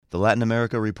The Latin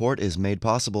America Report is made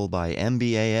possible by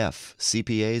MBAF,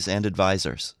 CPAs and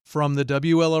advisors. From the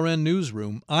WLRN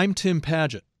Newsroom, I'm Tim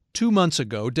Padgett. 2 months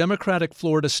ago, Democratic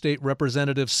Florida State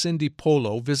Representative Cindy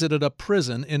Polo visited a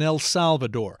prison in El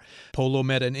Salvador. Polo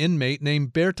met an inmate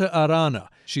named Berta Arana.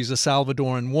 She's a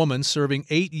Salvadoran woman serving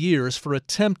 8 years for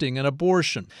attempting an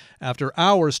abortion. After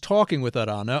hours talking with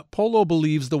Arana, Polo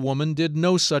believes the woman did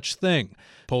no such thing.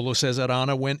 Polo says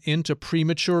Arana went into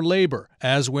premature labor,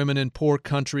 as women in poor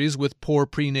countries with poor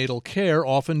prenatal care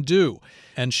often do,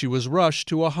 and she was rushed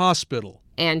to a hospital.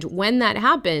 And when that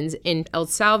happens in El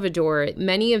Salvador,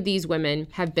 many of these women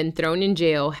have been thrown in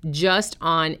jail just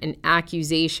on an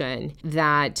accusation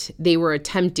that they were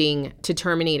attempting to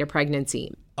terminate a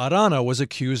pregnancy. Arana was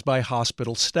accused by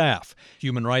hospital staff.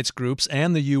 Human rights groups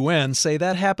and the UN say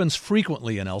that happens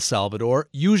frequently in El Salvador,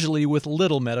 usually with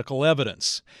little medical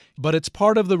evidence. But it's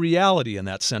part of the reality in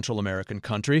that Central American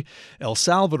country. El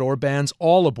Salvador bans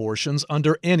all abortions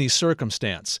under any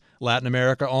circumstance. Latin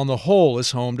America on the whole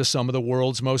is home to some of the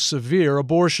world's most severe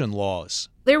abortion laws.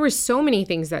 There were so many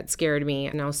things that scared me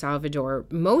in El Salvador,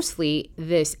 mostly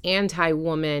this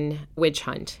anti-woman witch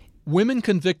hunt. Women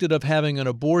convicted of having an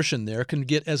abortion there can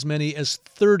get as many as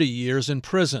 30 years in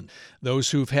prison.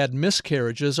 Those who've had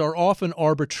miscarriages are often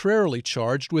arbitrarily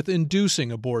charged with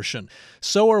inducing abortion.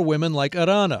 So are women like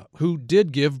Arana, who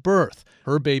did give birth.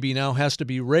 Her baby now has to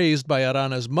be raised by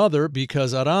Arana's mother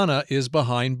because Arana is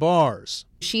behind bars.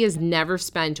 She has never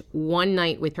spent one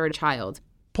night with her child.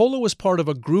 Polo was part of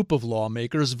a group of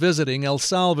lawmakers visiting El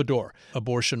Salvador.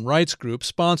 Abortion rights groups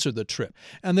sponsored the trip,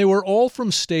 and they were all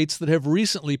from states that have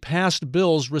recently passed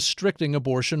bills restricting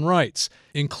abortion rights,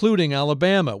 including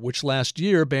Alabama, which last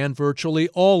year banned virtually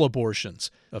all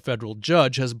abortions. A federal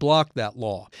judge has blocked that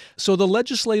law. So the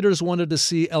legislators wanted to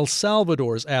see El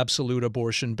Salvador's absolute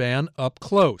abortion ban up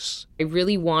close. I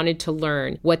really wanted to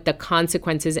learn what the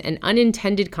consequences and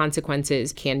unintended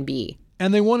consequences can be.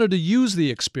 And they wanted to use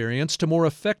the experience to more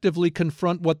effectively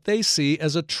confront what they see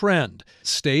as a trend.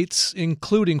 States,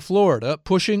 including Florida,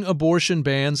 pushing abortion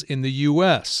bans in the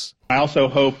U.S. I also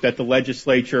hope that the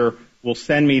legislature will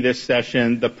send me this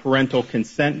session the parental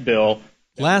consent bill.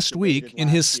 Last week, in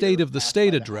his State of the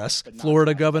State address,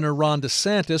 Florida Governor Ron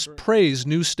DeSantis praised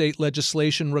new state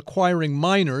legislation requiring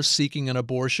minors seeking an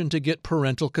abortion to get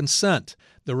parental consent.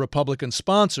 The Republican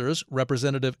sponsors,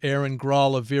 Representative Aaron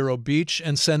Grahl of Vero Beach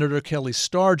and Senator Kelly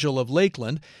Stargell of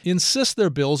Lakeland, insist their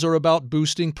bills are about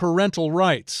boosting parental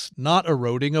rights, not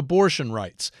eroding abortion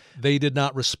rights. They did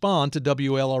not respond to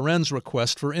WLRN's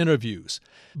request for interviews.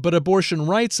 But abortion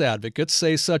rights advocates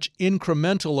say such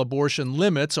incremental abortion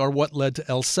limits are what led to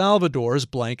El Salvador's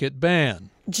blanket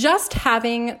ban. Just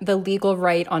having the legal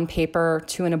right on paper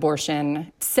to an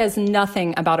abortion says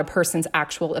nothing about a person's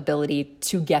actual ability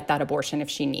to get that abortion if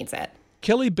she needs it.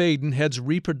 Kelly Baden heads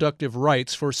reproductive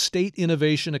rights for State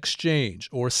Innovation Exchange,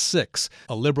 or SIX,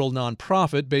 a liberal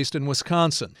nonprofit based in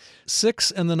Wisconsin. SIX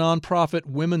and the nonprofit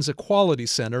Women's Equality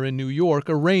Center in New York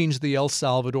arranged the El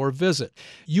Salvador visit.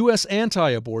 U.S.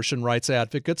 anti-abortion rights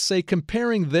advocates say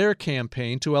comparing their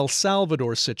campaign to El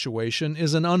Salvador's situation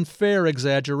is an unfair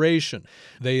exaggeration.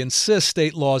 They insist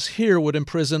state laws here would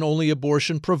imprison only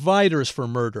abortion providers for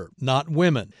murder, not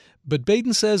women. But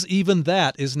Baden says even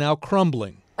that is now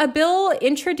crumbling. A bill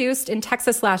introduced in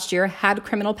Texas last year had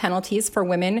criminal penalties for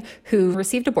women who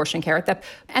received abortion care.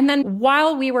 And then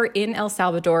while we were in El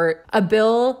Salvador, a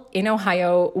bill in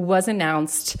Ohio was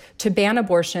announced to ban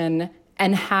abortion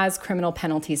and has criminal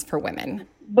penalties for women.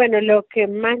 In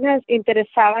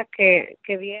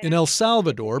El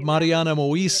Salvador, Mariana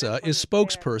Moisa is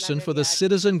spokesperson for the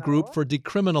Citizen Group for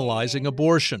Decriminalizing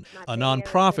Abortion, a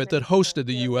nonprofit that hosted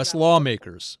the U.S.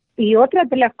 lawmakers.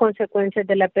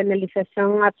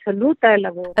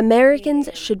 Americans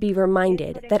should be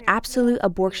reminded that absolute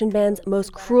abortion bans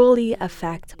most cruelly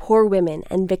affect poor women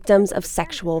and victims of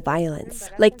sexual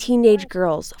violence, like teenage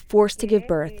girls forced to give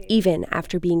birth even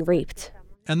after being raped.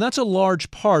 And that's a large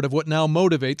part of what now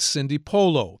motivates Cindy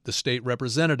Polo, the state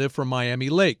representative from Miami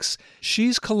Lakes.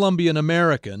 She's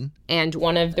Colombian-American. And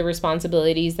one of the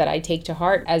responsibilities that I take to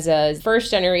heart as a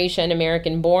first-generation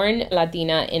American-born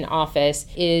Latina in office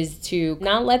is to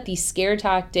not let these scare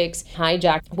tactics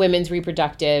hijack women's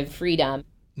reproductive freedom.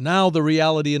 Now the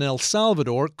reality in El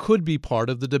Salvador could be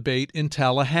part of the debate in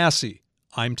Tallahassee.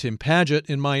 I'm Tim Padgett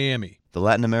in Miami. The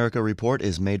Latin America Report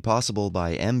is made possible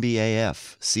by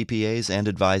MBAF, CPAs and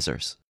advisors.